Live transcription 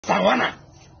Savannah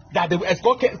that they will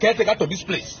escort caretaker to this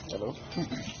place. Hello?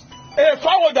 A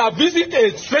forward that visit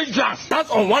a strange land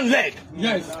stands on one leg.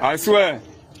 Yes. I swear.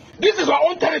 This is our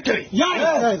own territory.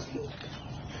 Yes.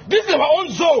 This is our own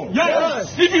zone.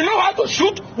 Yes. If you know how to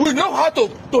shoot, we know how to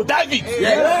dive it.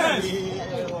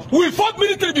 Yes. We fought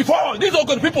military before. These are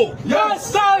good people.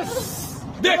 Yes, sir.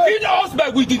 They killed us,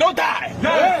 but we did not die.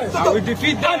 Yes. So, we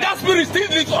defeat them. And that spirit still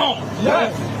lives on.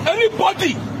 Yes.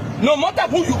 Anybody, no matter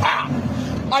who you are,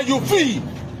 and you feel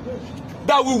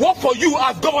that we work for you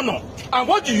as governor, and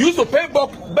what you use to pay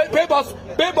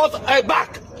us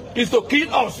back is to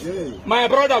kill us. Yeah. My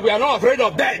brother, we are not afraid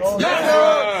of death.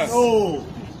 Yes. No.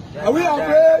 Are we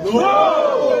afraid?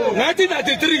 No.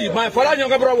 1993, my father's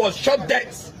younger brother was shot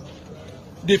dead.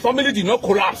 The family did not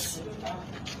collapse.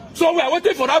 So we are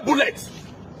waiting for that bullet.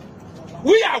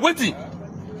 We are waiting.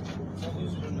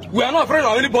 We are not afraid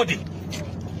of anybody.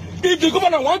 If the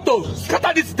governor wants to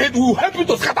scatter this state, we will help him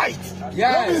to scatter it.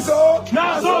 Yes. So.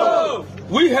 Now, so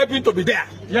we help him to be there.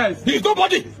 Yes. He is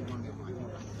nobody.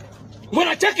 When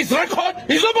I check his record,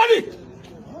 he's nobody.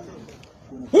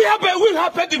 We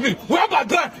have pedigree. We have a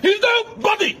grant. He's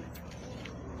nobody.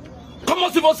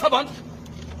 Common civil servant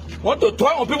want to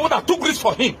try on people that took risks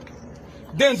for him.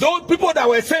 Then those people that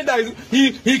were saying that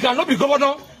he cannot be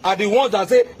governor are the ones that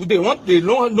say they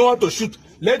know how to shoot.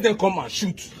 Let them come and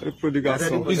shoot.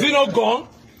 Is he not gone?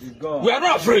 We are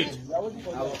not afraid.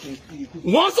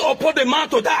 Once upon the man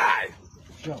to die.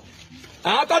 And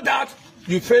after that,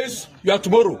 you face your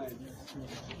tomorrow.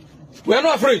 We are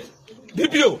not afraid.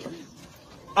 DPO,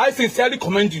 I sincerely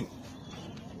commend you.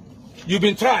 You've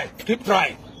been trying. Keep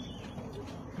trying.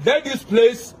 Let this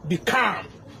place be calm.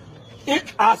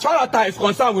 As far as that is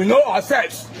concerned, we know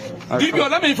ourselves.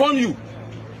 DPO, let me inform you.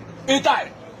 In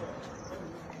time.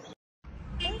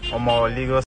 Legal